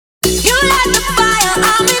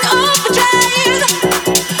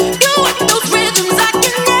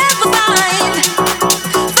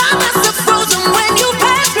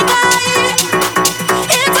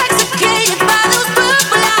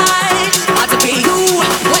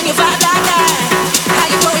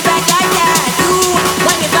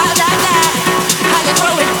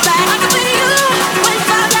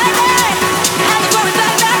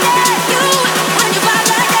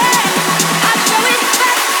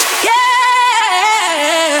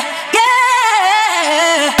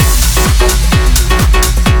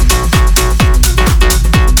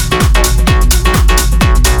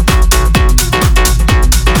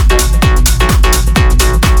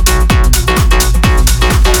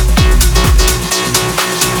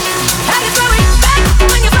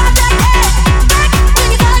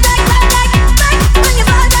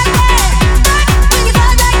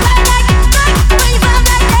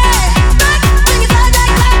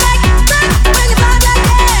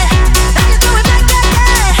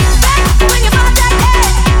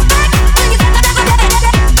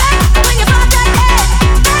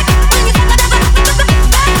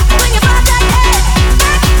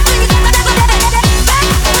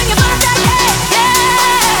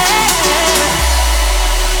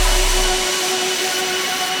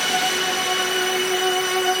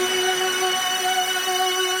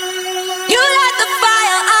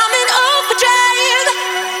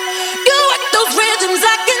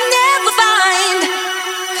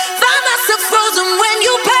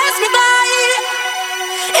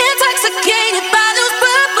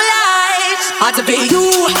Hard to be you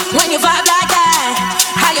when you vibe like that.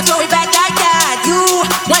 How you throw it back like that. You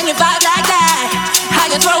when you vibe like that. How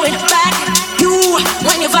you throw it back. You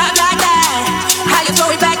when you vibe like that. How you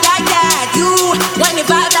throw it back like that. You when you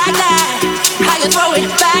vibe like that. How you throw it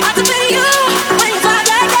back. Hard to be you when you vibe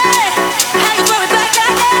like that. How you throw it back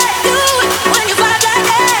like that. You when you vibe like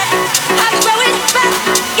that. How you throw it back.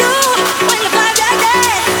 You when you vibe like that.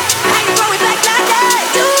 How you throw it back like that.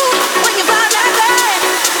 You when you vibe like that.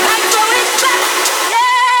 How you throw it back.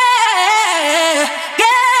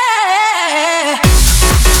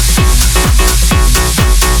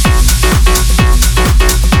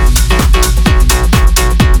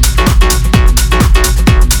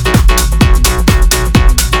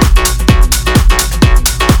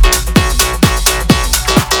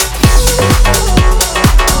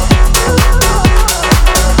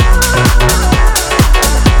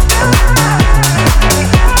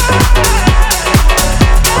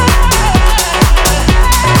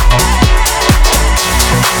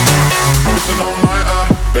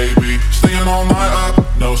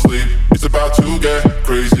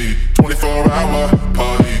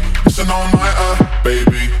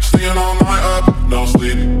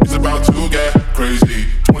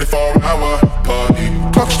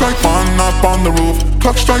 On the roof,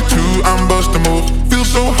 clock strike 2, I'm bust a move. Feel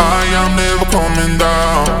so high, I'm never coming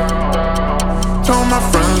down. Tell my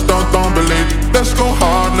friends, don't be late. Let's go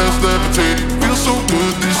hard, let's levitate. Feel so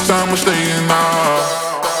good, this time we're staying out.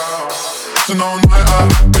 It's an all night up,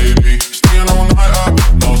 baby. Staying all night up,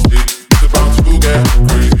 no sleep. It's about to get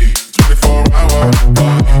crazy. 24-hour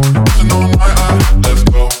party. It's an all night up, let's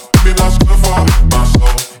go. Baby, that's good for my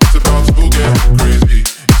soul. It's about to get crazy.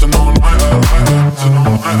 It's an all night up, it's an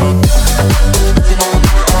all night up.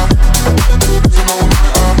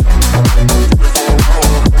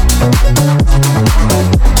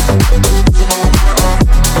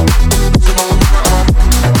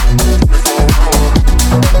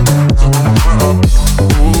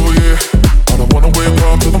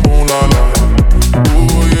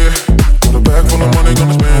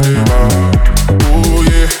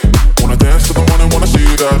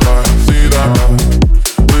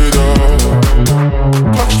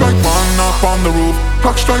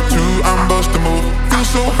 Clock strike 2, I'm bust a move. Feel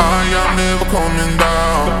so high, I'm never coming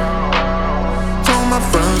down. Tell my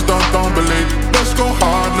friends, don't be late. Let's go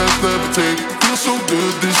hard, let's levitate. Feel so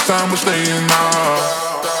good, this time we're staying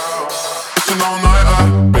out. It's an all night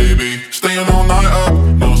up, baby. Staying all night up,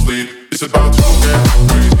 no sleep. It's about to get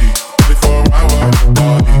crazy. 24-hour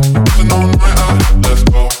party. It's an all night up, let's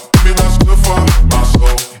go. Baby, that's good for my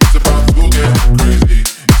soul. It's about to get crazy.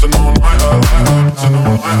 It's an all night up, it's an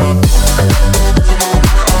all night up.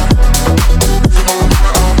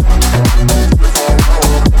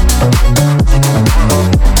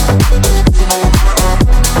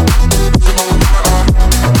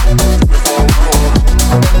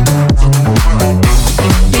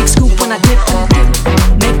 Big scoop when I dip,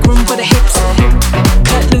 make room for the hips.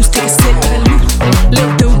 Cut loose, take a sip.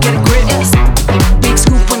 Little dude, get a grip. Big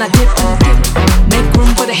scoop when I dip, make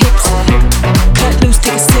room for the hips. Cut loose,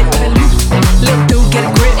 take a sip. Little dude, get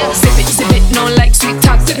a grip.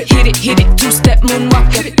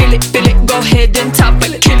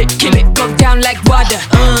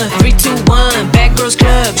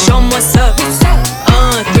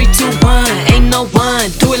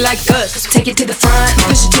 Cause take it to the front,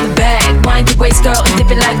 push it to the back. Wind your waist, girl, and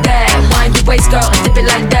dip it like that. Wind your waist, girl, and dip it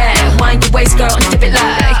like that. Wind your waist, girl, and dip it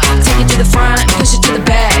like. Take it to the front, push it to the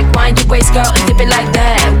back. Wind your waist, girl, and dip it like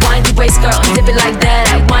that. Wind your waist, girl, and dip it like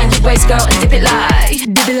that. Wind your waist, girl, and dip it like.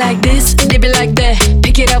 Dip it like this, dip it like that.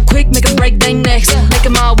 Pick it up quick, make 'em break their necks. Make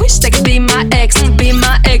 'em all wish they could be my ex. Be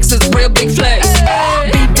my ex is a real big flex.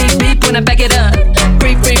 Beep, beep, beep when I back it up.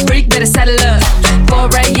 Freak, freak, freak, better saddle up. 4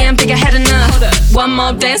 a.m., think I had enough. One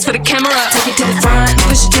more dance for the camera. Take it to the front,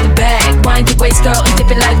 push it to the back. Wind your waist, girl, and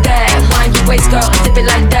dip it like that. Wind your waist, girl, and dip it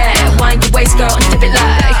like that. Wind your waist, girl, and dip it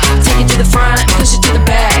like. Take it to the front, push it to the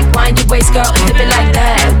back. Wind your waist, girl, and dip it like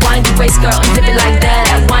that. Wind your waist, girl, and dip it like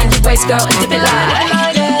that. Wind your waist, girl, and dip it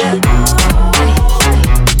like.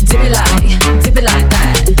 Dip it like, dip it like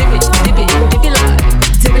that. Dip it, dip it, dip it like.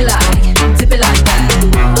 Dip it like, dip it like that.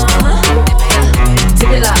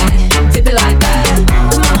 Dip it like, dip it like that.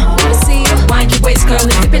 Let me see you. Wind your waist, girl,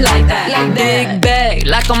 and dip it like that. Big bag,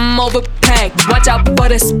 like I'm overpacked. Watch out for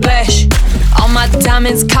the splash. All my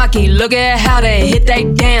diamonds cocky, look at how they hit they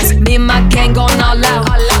dance. Me and my gang going all out.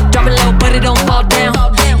 Drop it low, but it don't fall down.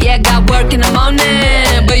 Yeah, got work in the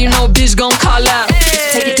morning, but you know bitch gon' call out.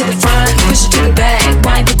 Take it to the front, push it to the back.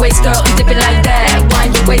 Wind your waist, girl, and dip it like that.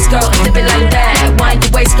 Wind your waist, girl, and dip it like that. Wind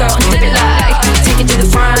your waist, girl, and dip it like. Take it to the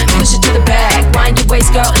front, push it to the back. Wind your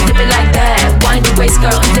waist, girl, and dip it like that. Wind your waist,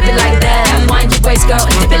 girl, and dip it like that. Wind your waist, girl,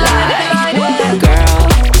 and dip it like. Girl,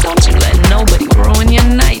 don't you let nobody ruin your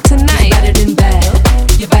night tonight. You're better than bad.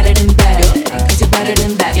 You're better than bad. Cause you're better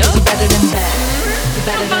than bad. You're better than bad. You're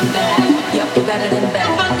better than bad. You're better than bad.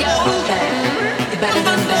 You're better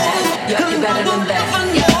than bad. You're better than bad.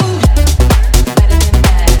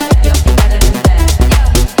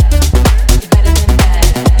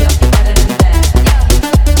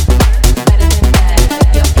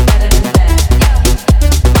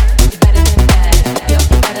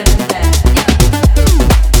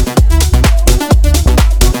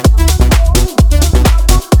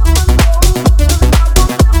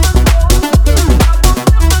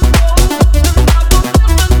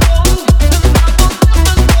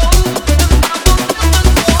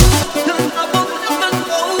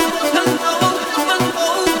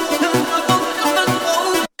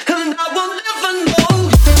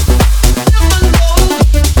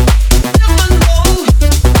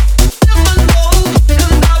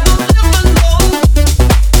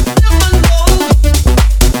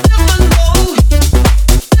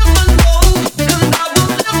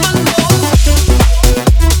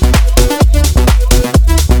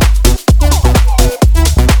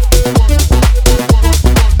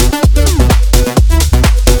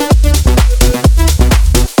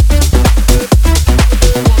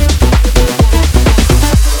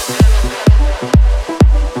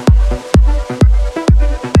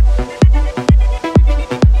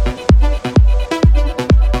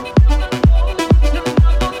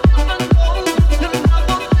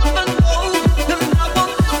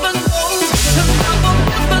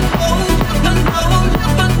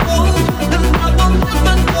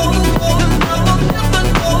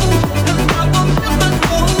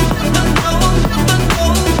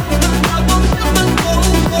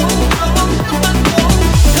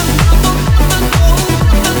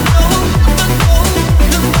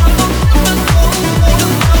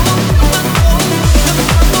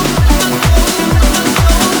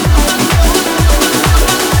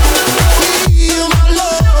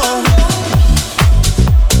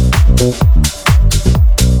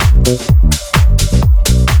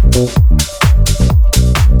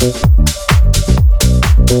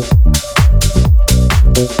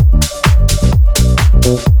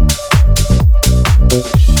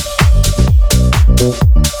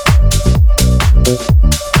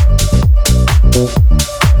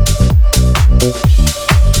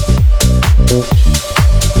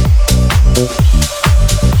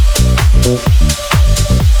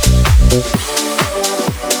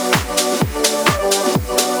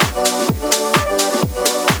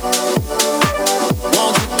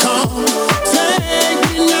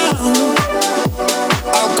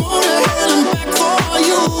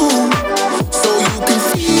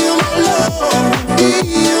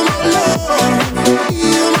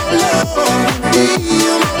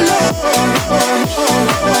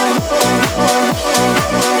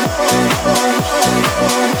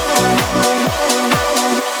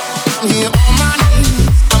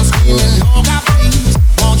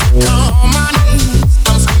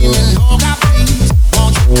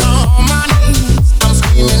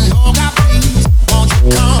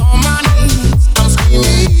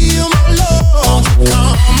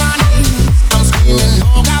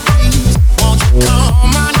 Come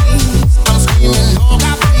on my knees, I'm screaming, oh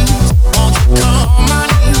God, please.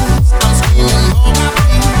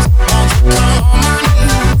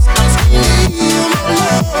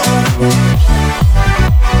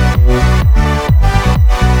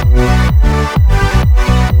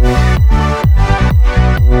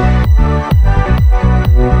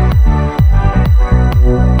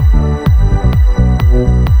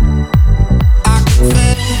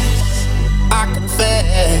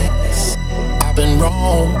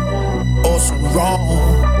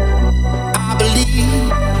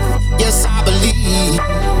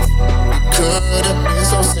 would've been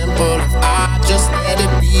so simple if I just let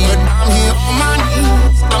it be. But I'm here on my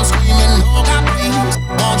knees, I'm screaming, oh God, please,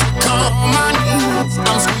 won't you come on my knees?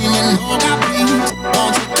 I'm screaming, oh God, please,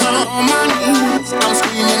 won't you come on my knees? I'm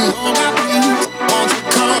screaming, oh God, please, won't you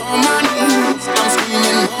come on my knees? I'm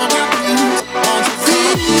screaming, oh God, please, won't you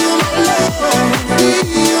feel my love,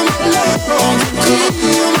 feel my love, won't you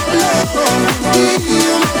feel my love,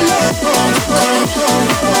 feel my love, won't you come?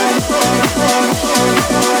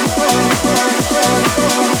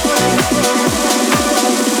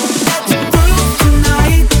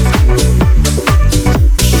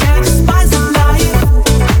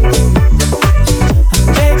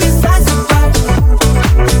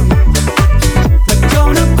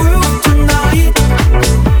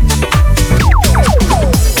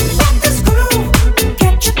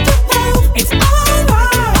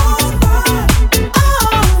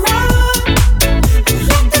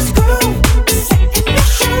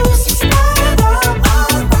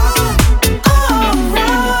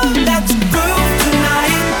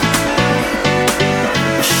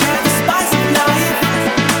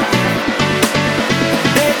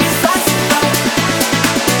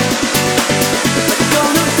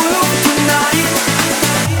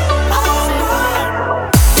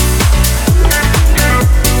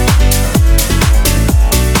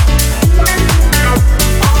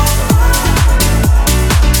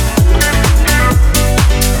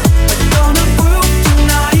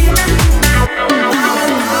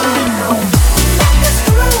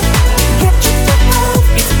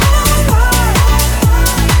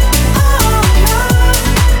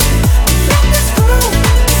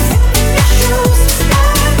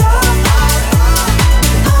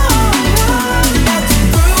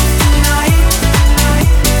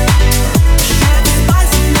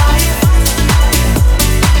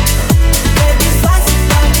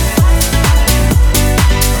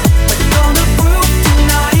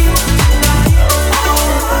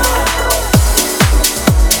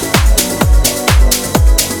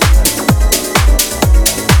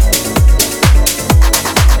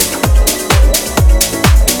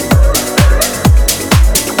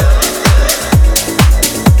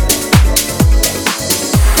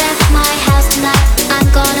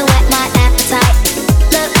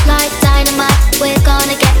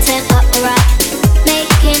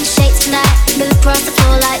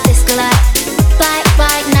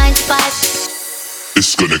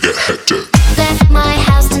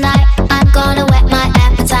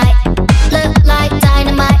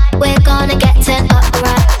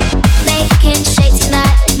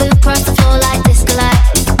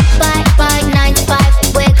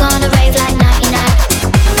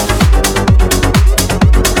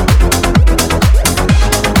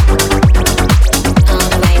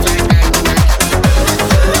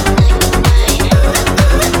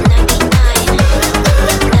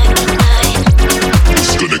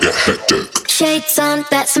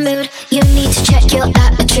 That's the mood. You need to check your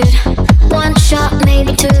attitude. One shot,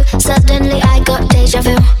 maybe two. Suddenly I got deja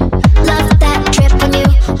vu. Love that trip on you.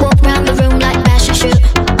 Walk round the room like bash and shoot.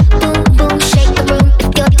 Boom, boom, shake the room.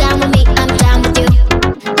 If you're down with me, I'm down with you.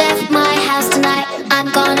 Left my house tonight.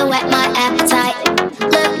 I'm gonna whet my appetite.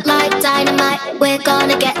 Look like dynamite. We're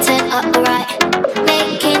gonna get turned up alright.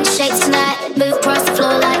 Making shakes tonight. Move across the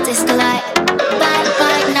floor like disco light. Bye,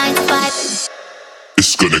 bye, 9 to 5.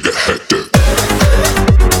 It's gonna get hectic.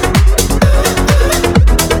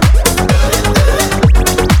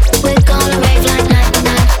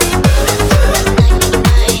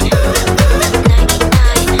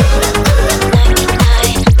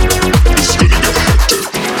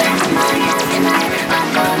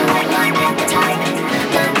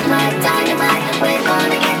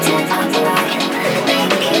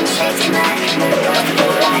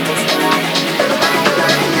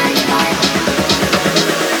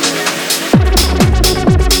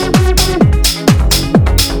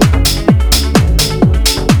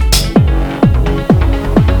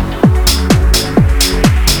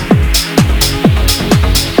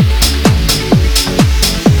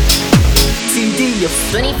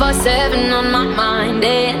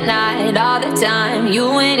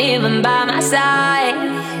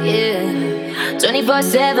 Yeah,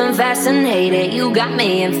 24/7 fascinated. You got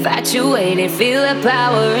me infatuated. Feel the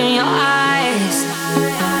power in your eyes.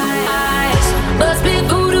 Must be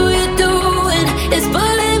voodoo you're doing. It's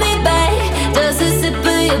pulling me back. Does a sip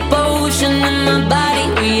of your potion and my body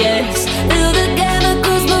reacts? Feel the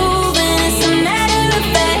chemicals moving. It's a matter of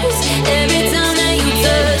fact. Every time that you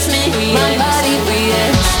touch me, my body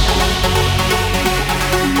reacts.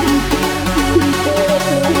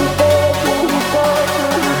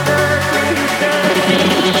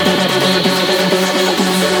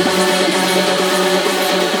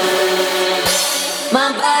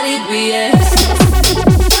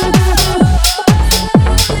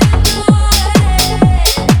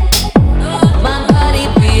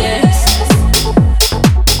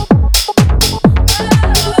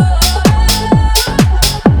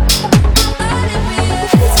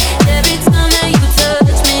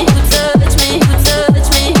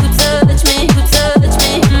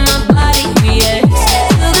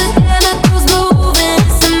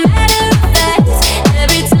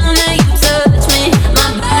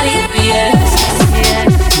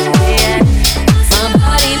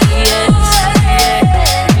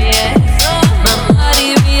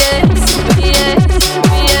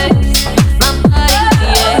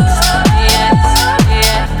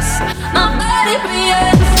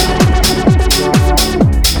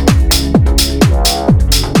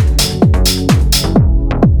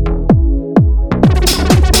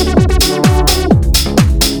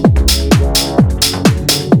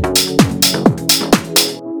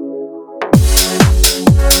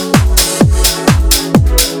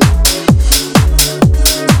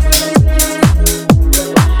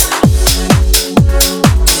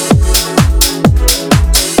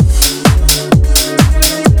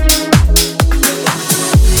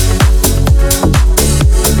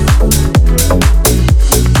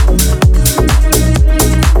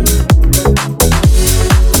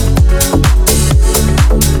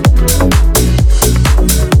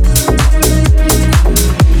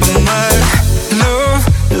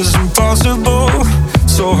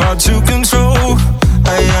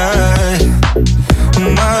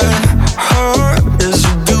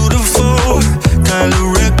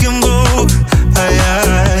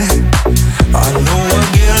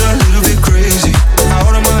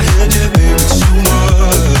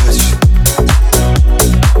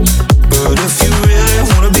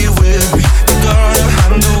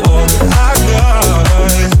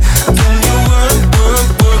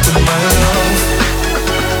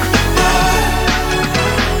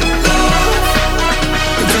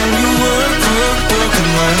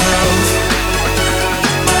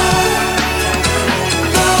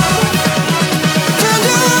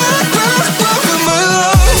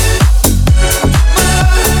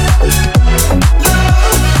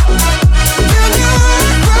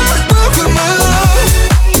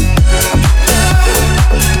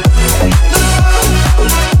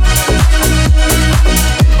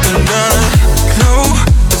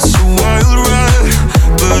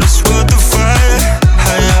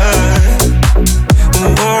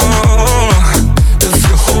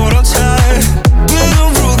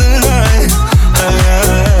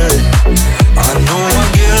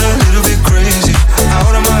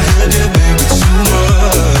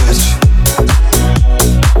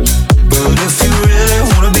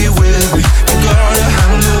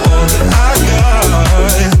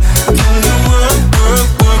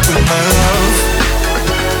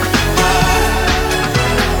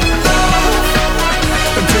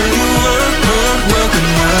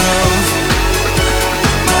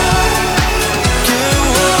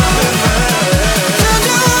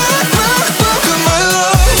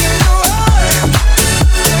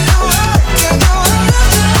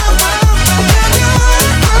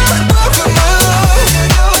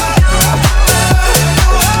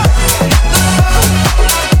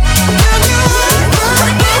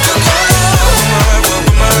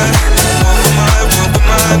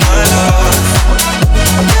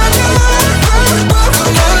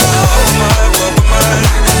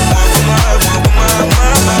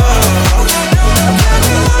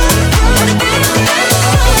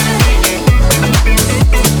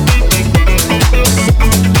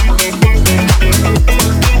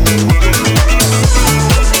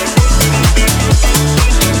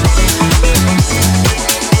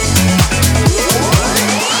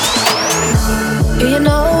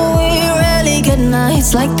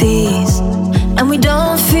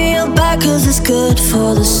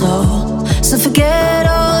 soul. So forget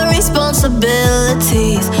all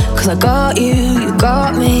responsibilities, 'cause I got you, you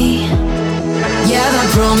got me. Yeah, that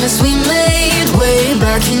promise we made way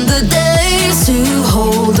back in the days, to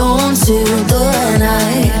hold on to the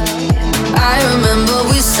night. I remember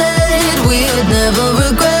we said we would never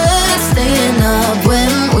regret staying up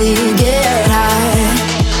when we get high.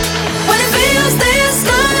 When it feels this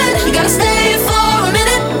good, you gotta stay for a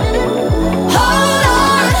minute. Hold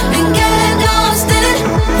on and get lost in it.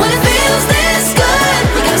 When it feels this good,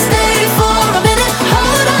 you gotta stay for a minute.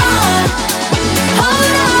 Hold on,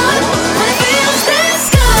 hold on. When it feels this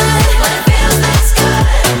good, when it feels this good,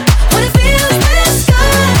 when it feels this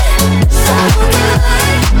good, so good.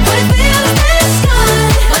 When it feels this good,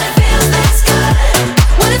 when it feels this good,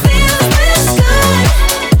 when it feels this good,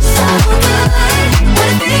 so good. When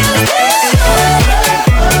it feels this good.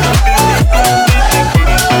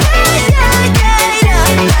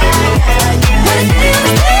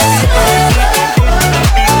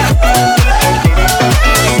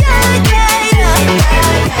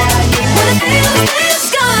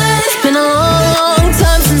 It's been a long, long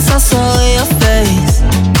time since I saw your face.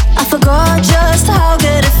 I forgot just how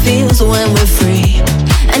good it feels when we're free.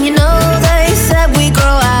 And you know they said we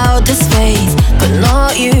grow out this phase, but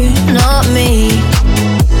not you, not me.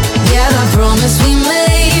 Yeah, that promise we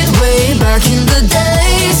made way back in the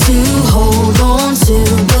days, to hold on to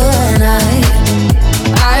the night.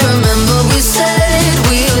 I remember we said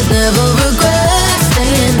we would never regret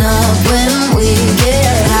staying up when we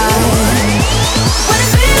get high. When it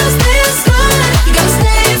feels this good, you gotta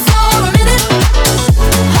stay for a minute.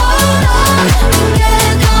 Hold on and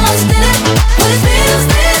get lost in it. When it feels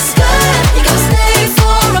this good, you gotta stay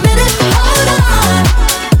for a minute. Hold on,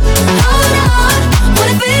 hold on. When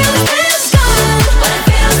it feels this good, when it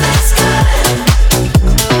feels this good.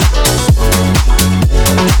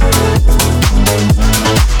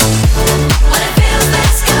 When it feels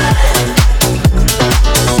this good.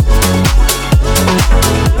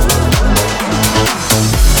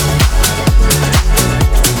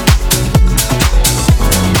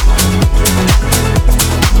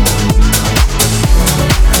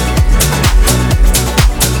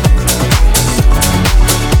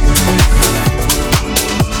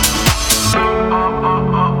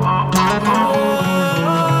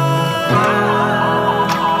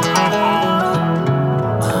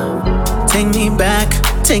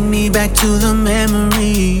 Take me back to the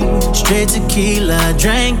memory. Straight tequila,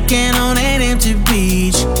 drinking on an empty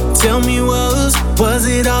beach. Tell me, was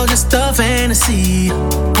it all just a fantasy?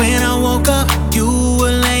 When I woke up, you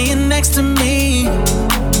were laying next to me.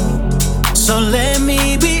 So let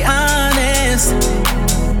me be honest,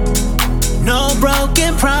 no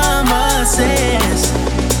broken promises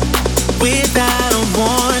without a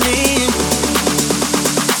warning.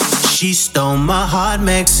 She stole my heart,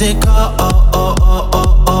 Mexico,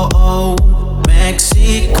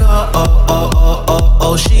 Mexico,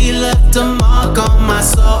 she left a mark on my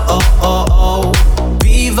soul.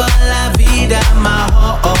 Viva la vida, my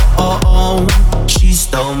home. She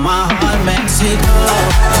stole my heart, Mexico,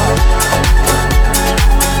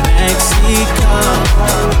 Mexico,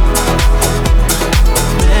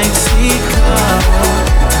 Mexico.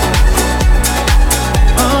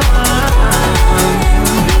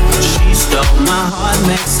 My heart,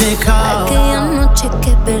 Mexico. Aquella noche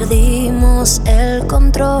que perdimos el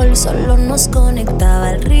control, solo nos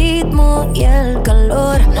conectaba el ritmo y el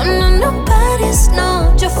calor. No, no, no pares,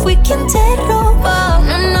 no, yo fui quien te robó.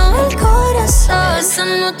 No, no, el corazón. Esa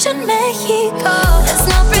noche en México. Let's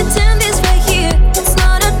not pretend it's right here, it's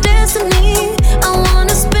not a destiny. I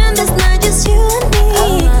wanna spend this night just you and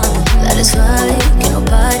me. Dale suave, que no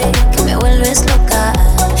pare, que me vuelves loca.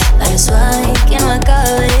 Dale suave, que no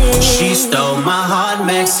acabe. She stole my heart,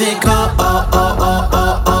 Mexico,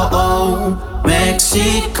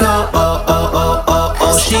 Mexico,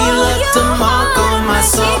 she left a mark on my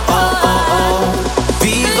soul.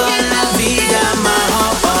 Viva la vida, my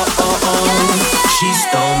home. She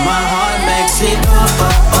stole my heart, Mexico,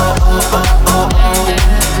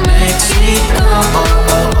 Mexico,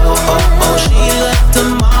 she left a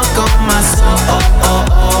mark on my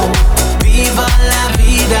soul. Viva la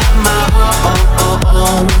vida, my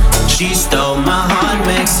home. She stole my heart,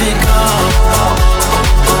 Mexico,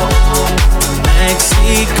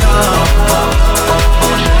 Mexico,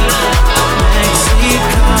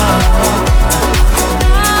 Mexico.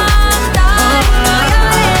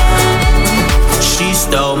 She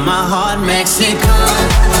stole my heart, Mexico.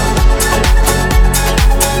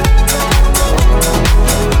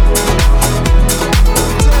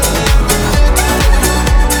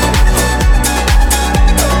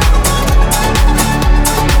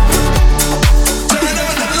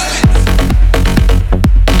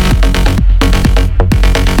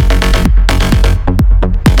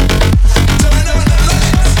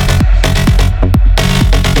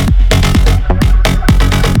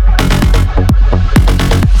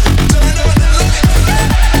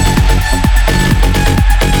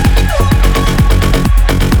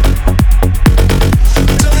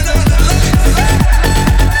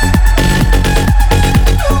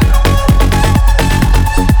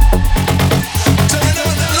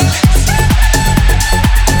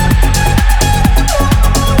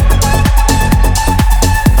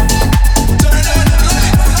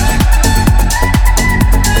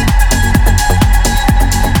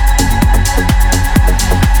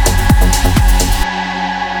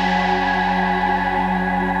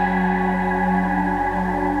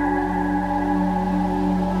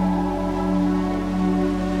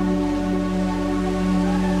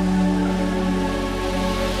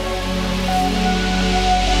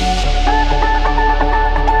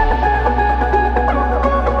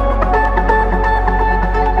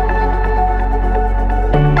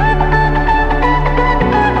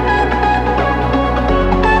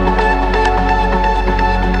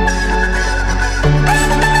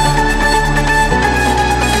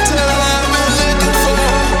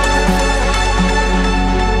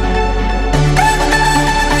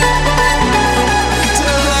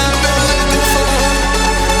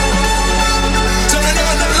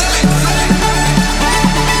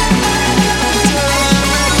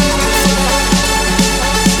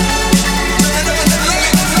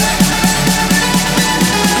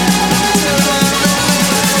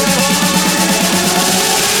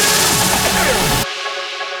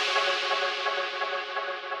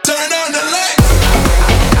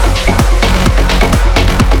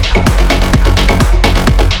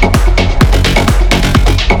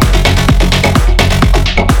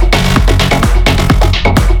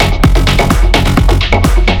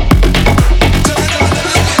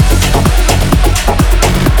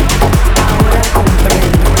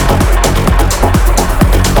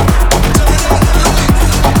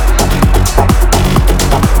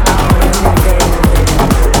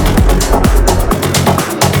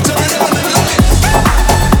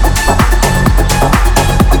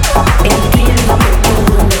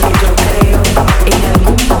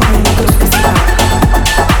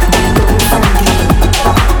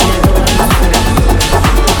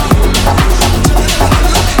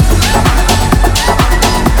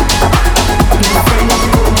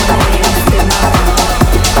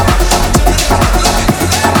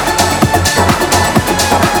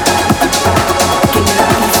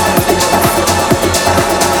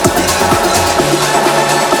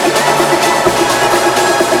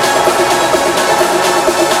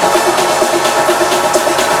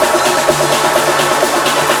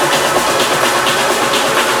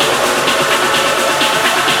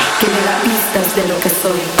 pistas de lo que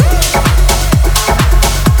soy.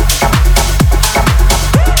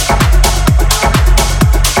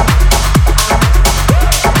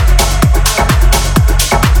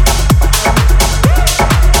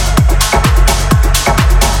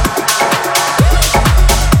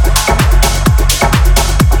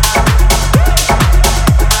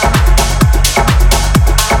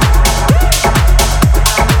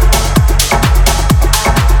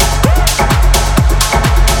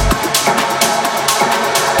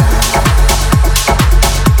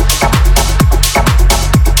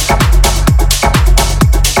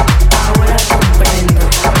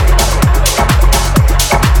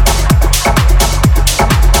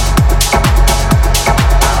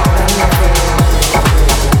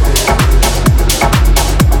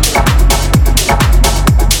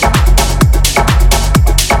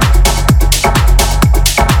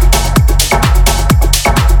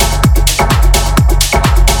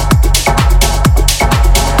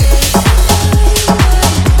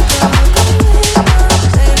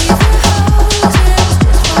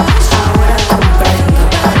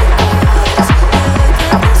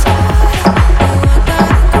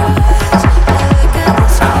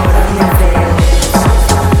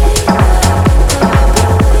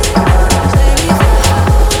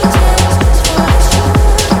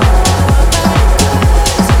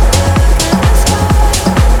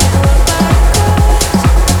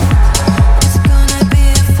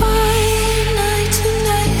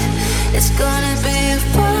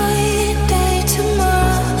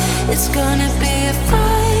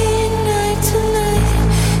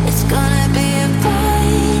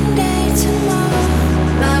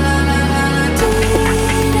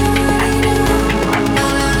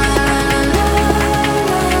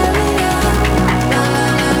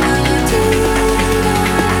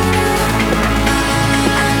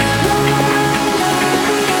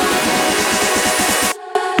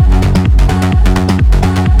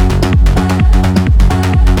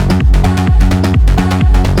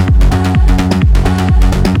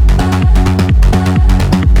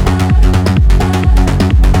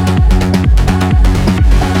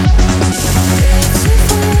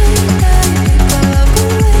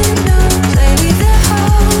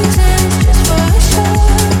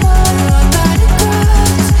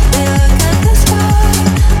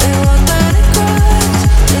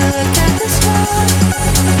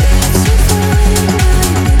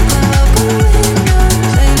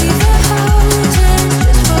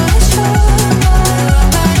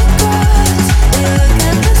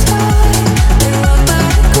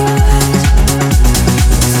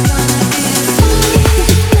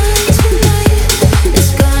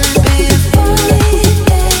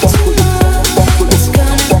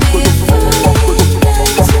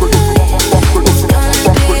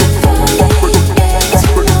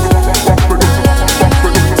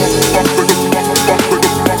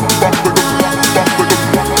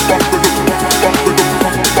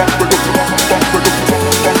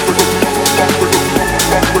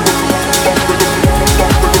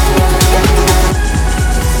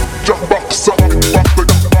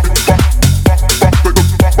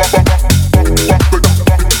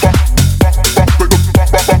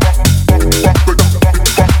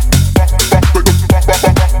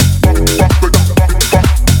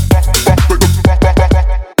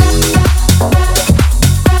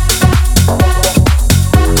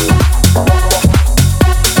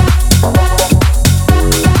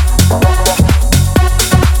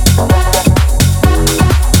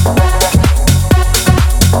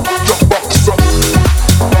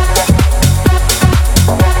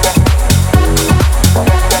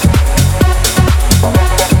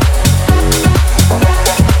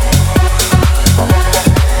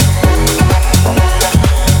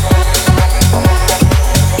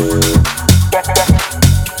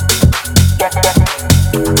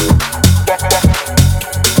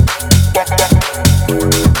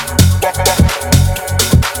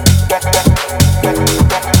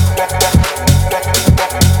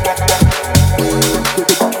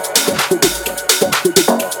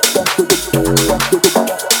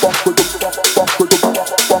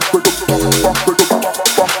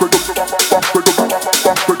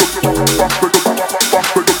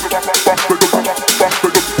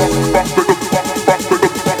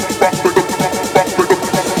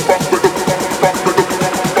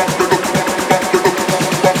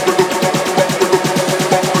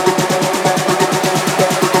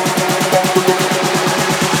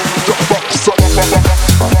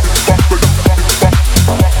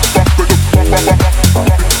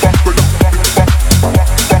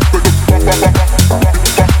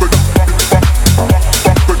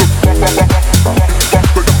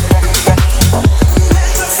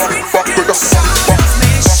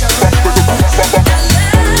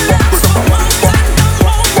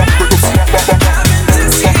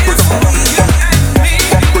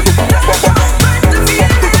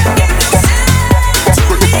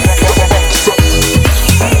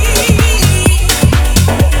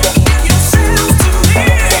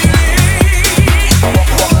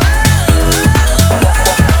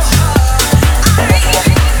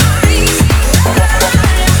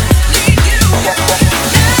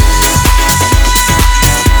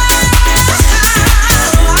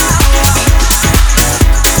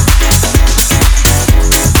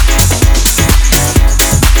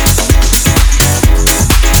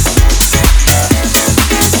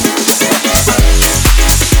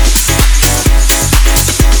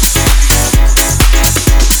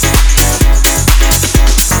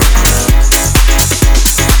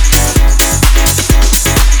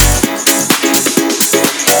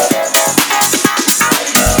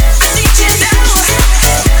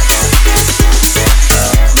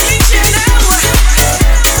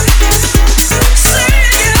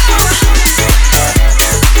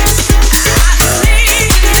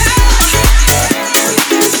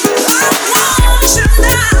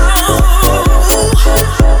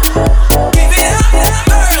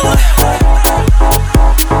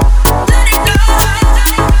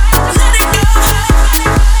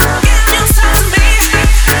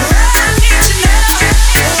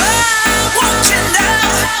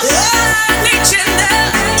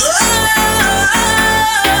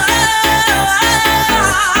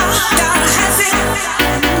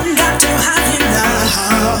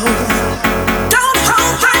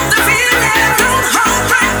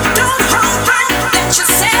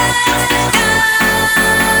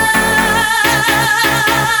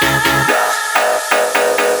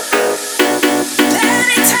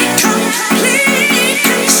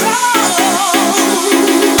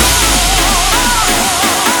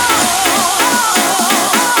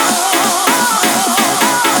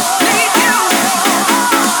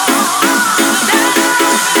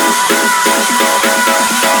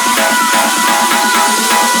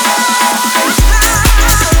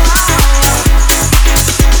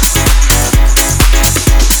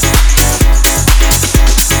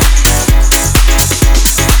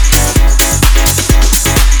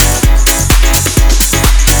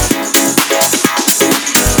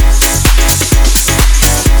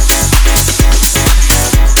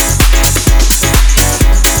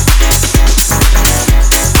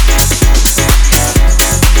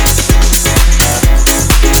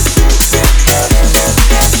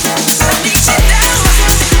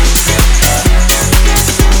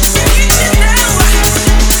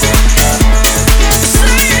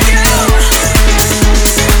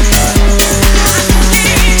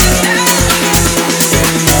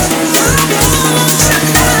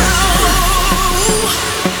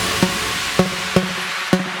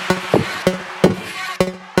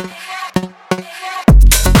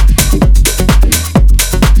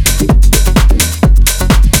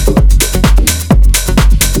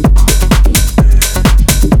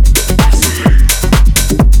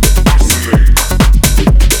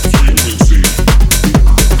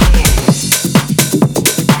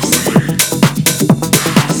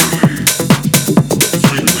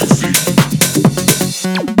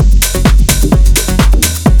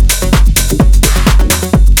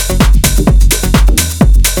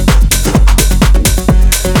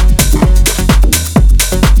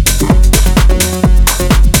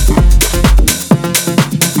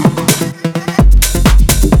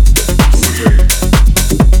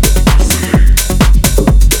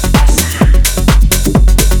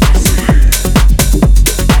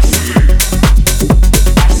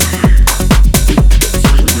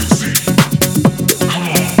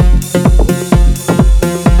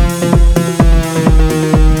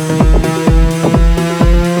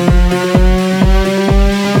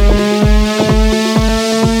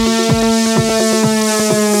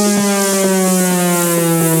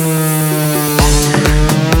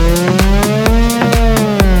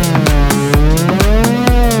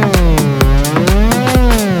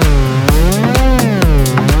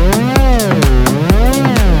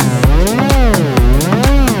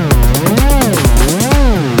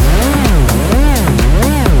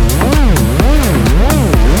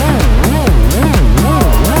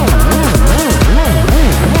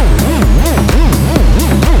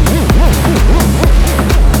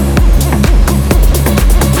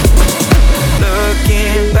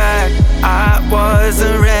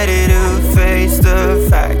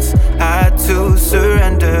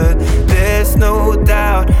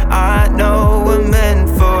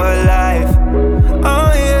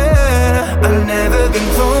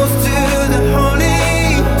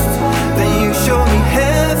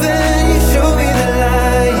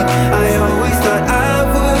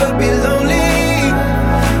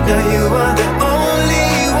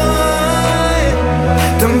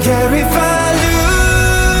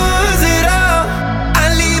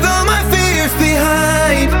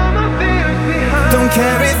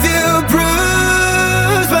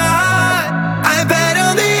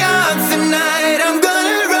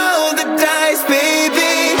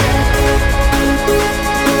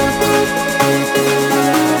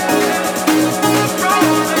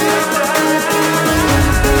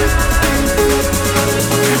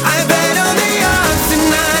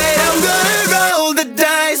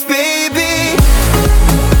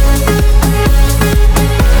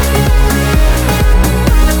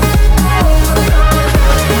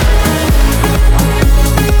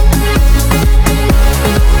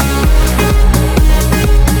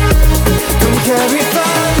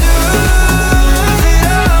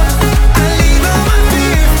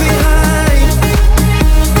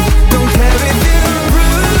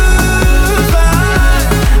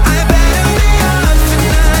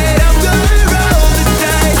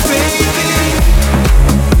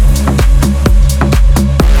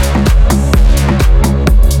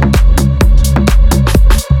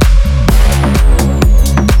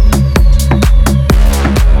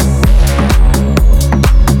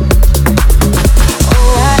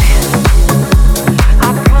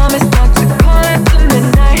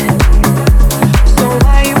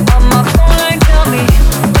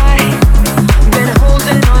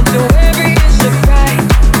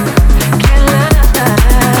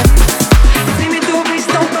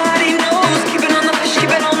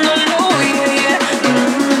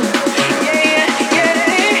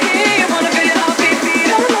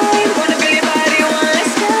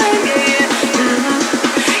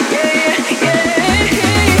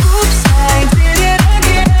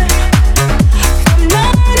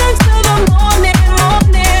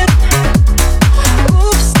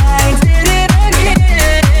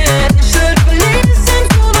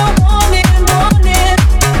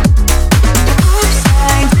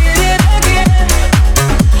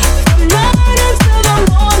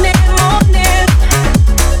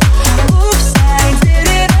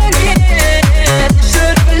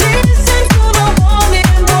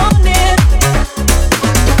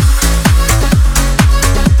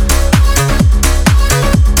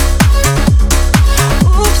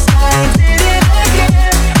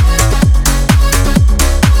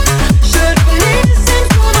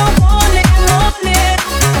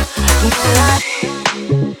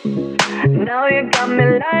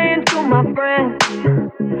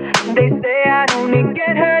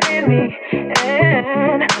 get hurt in me.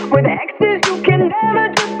 And with exes, you can never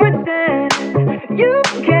just pretend. You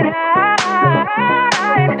can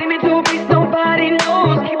hide. Leave me to peace, nobody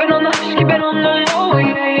knows. Keep it on the hush, keep it on the low.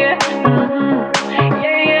 Yeah, yeah.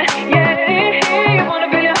 Yeah, yeah, yeah. You wanna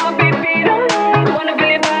feel your heartbeat beat online. Wanna feel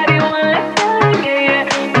your body one last time. Yeah, yeah.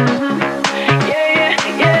 Yeah,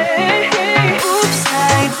 yeah, yeah. Oops,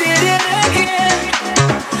 I did it again.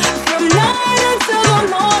 From night until the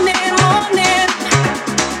morning, morning.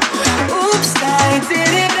 Oops, I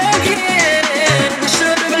did it again.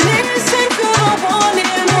 Should've listened to the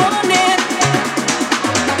warning, warning.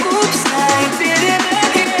 Oops, I did it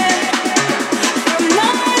again. From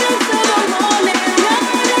night until the morning,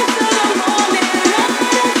 night until the morning,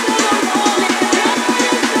 night until the morning, night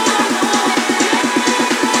until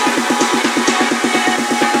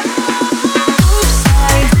Oops,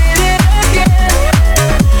 I did it again.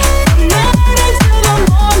 From night until the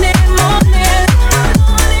morning, morning.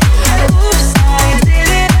 Oops, I did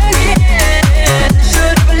it again.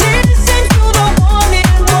 Should've listened to the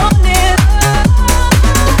warning, warning.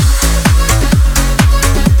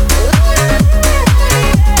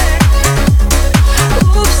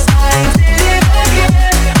 Oops, I did it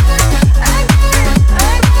again.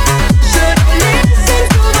 Should've listened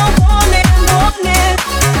to the warning, warning.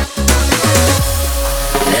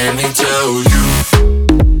 Let me tell you.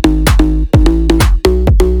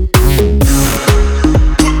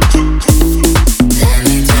 Let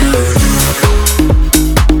me tell you.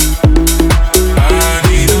 I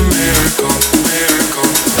need a miracle, miracle,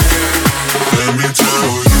 miracle. Let me tell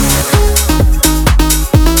you.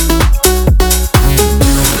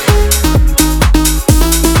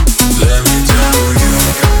 Let me tell you.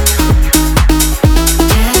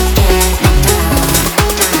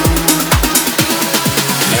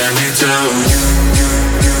 Let me tell you.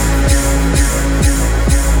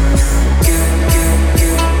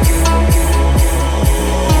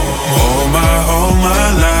 All my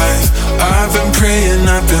life, I've been praying,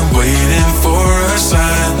 I've been waiting for a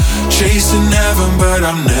sign. Chasing heaven, but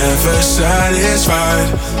I'm never satisfied.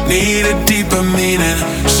 Need a deeper meaning,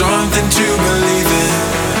 something to believe in.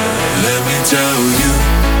 Let me tell you,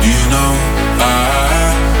 you know,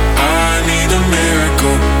 I need a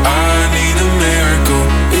miracle. I need a miracle.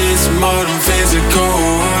 It's more than physical.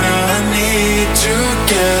 What I need to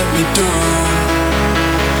get me through.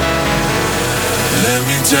 Let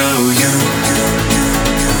me tell you.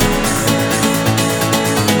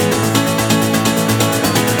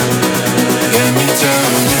 Let me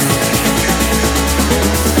tell you.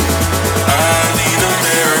 I need a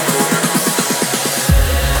miracle.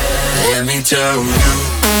 Let me tell you.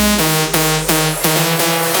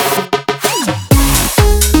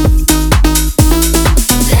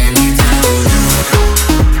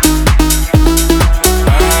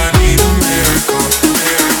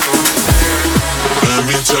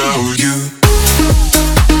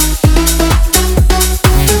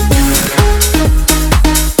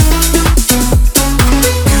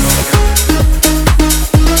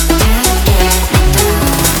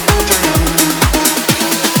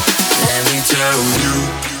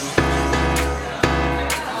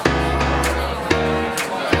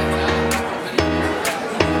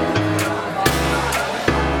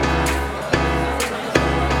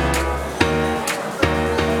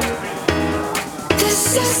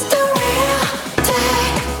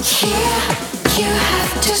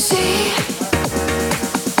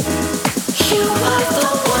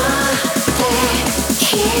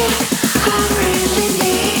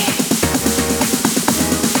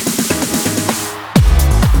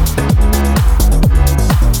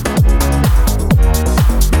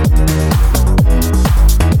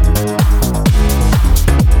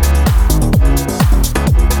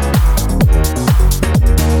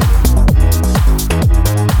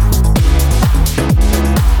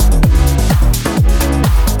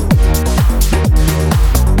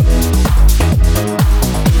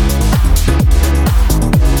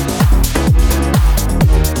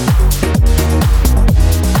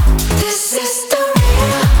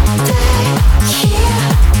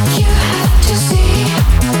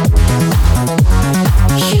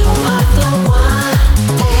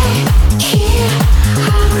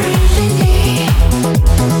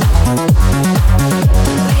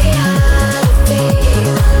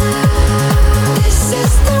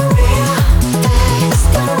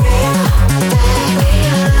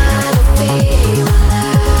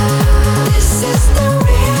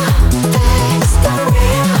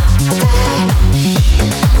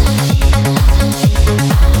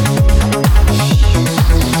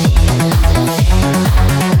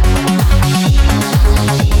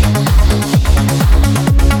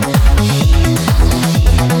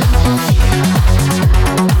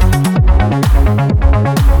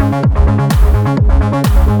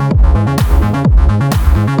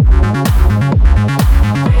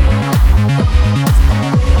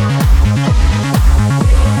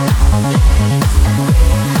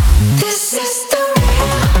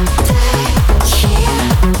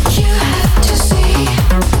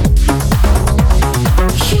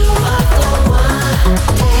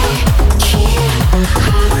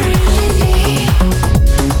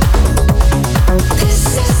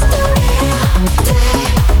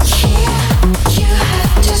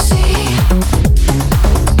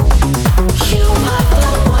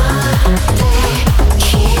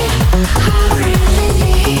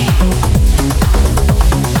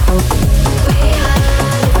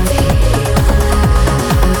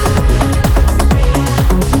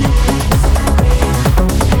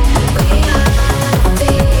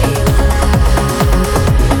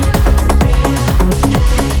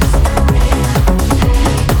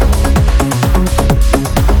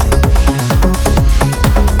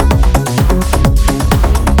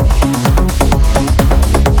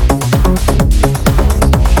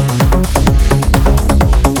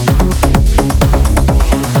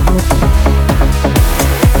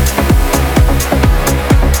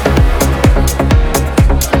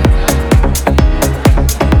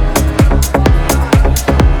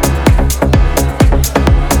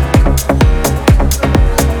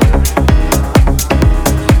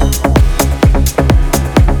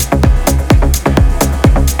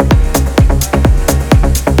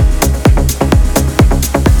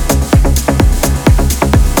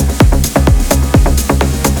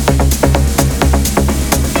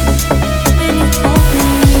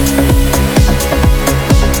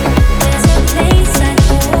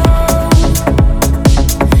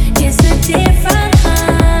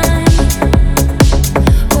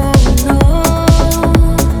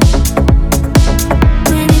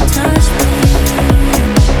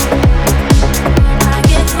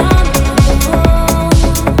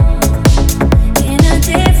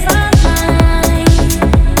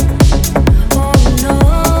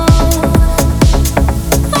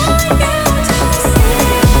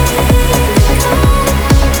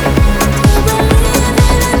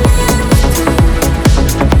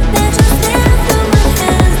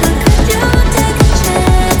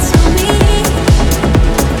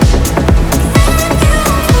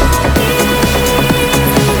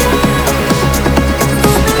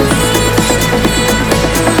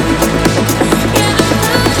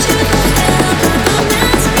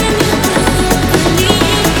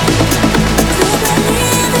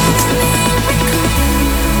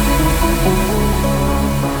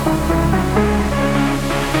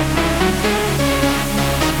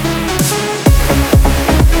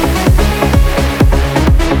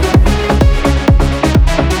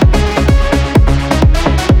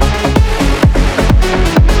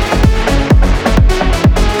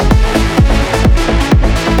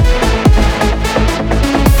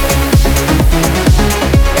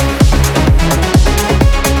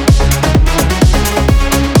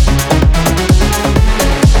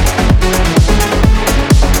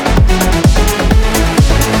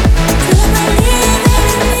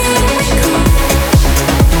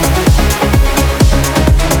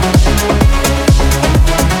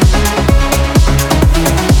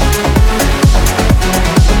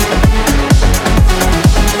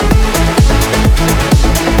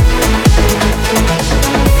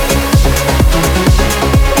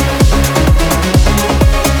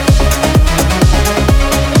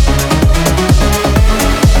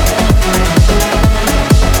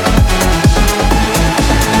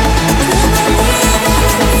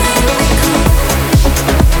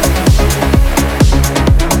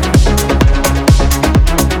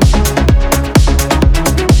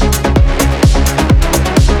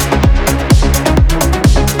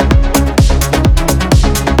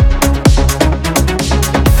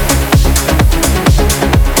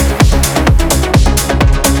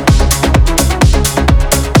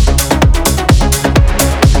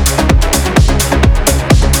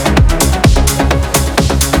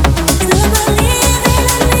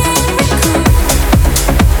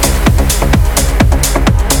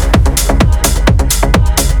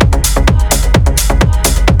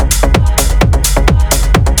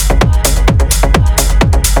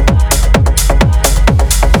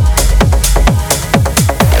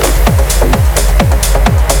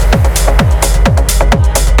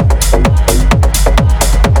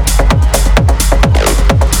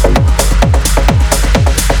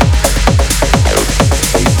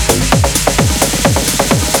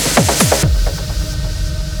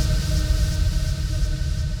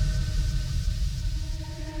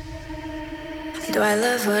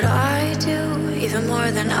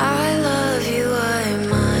 I love you, I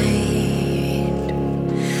might.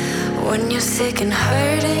 When you're sick and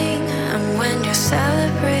hurting, and when you're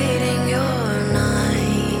celebrating your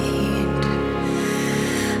night.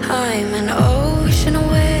 I'm an ocean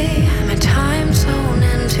away, I'm a time zone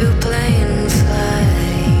into plane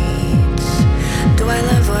flights. Do I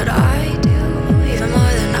love what I do? Even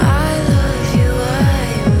more than I love you, I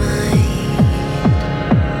might.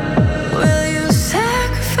 Will you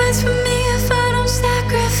sacrifice for me if I don't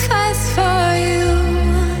sacrifice for you?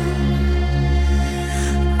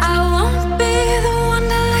 I won't be the one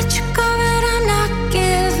to let you go, but I'm not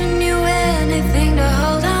giving you anything to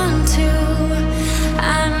hold on to.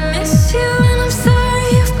 I miss you and I'm sorry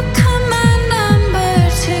you've become my number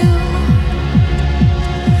two.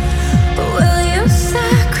 But will you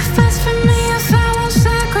sacrifice for me if I won't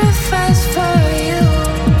sacrifice for you?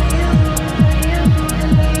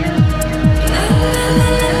 La, la, la,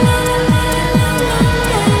 la,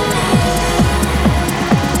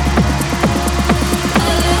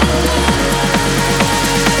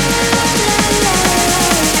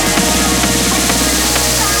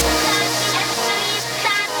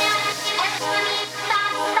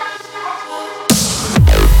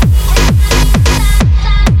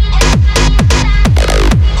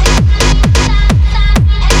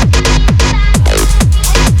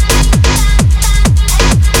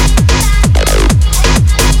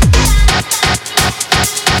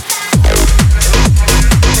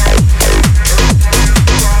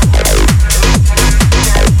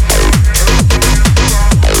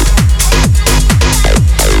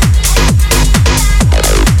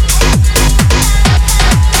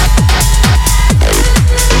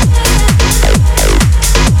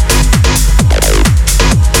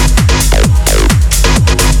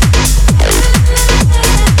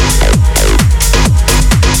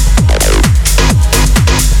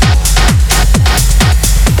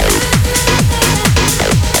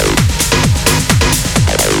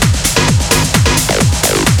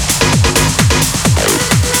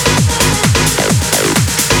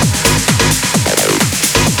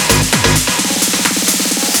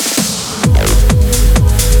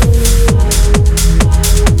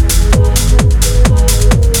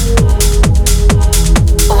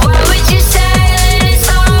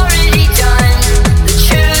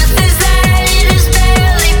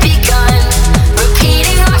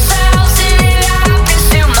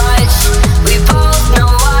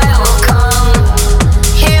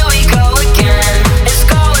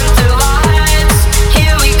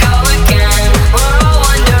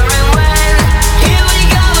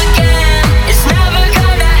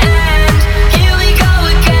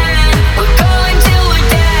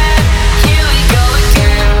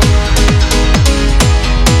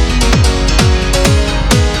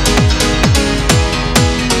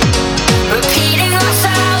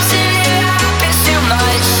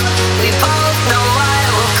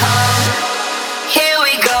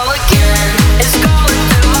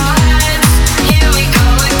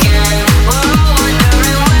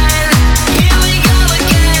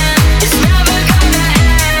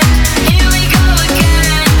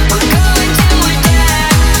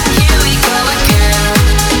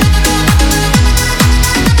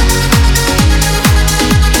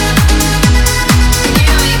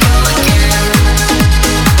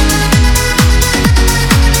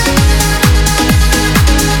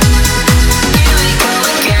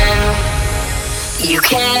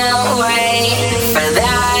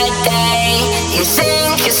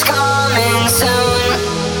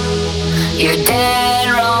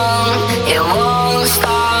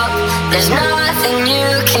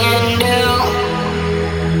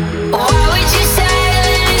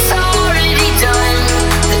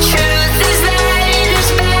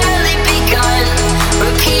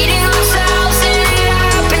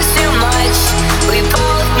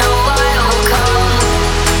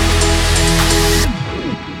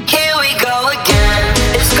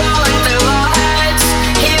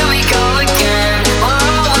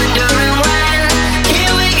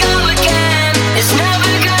 It's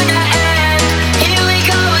never gonna end. Here we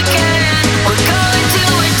go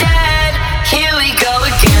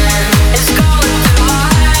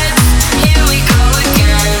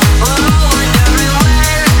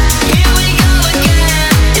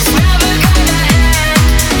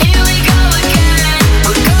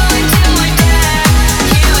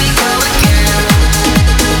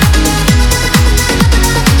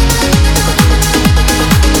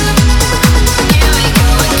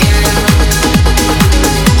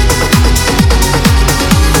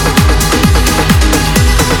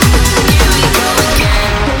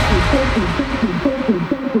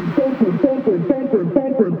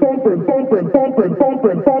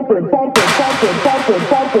bumping, bumping, bumping,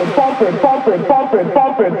 bumping, bumping, bumping.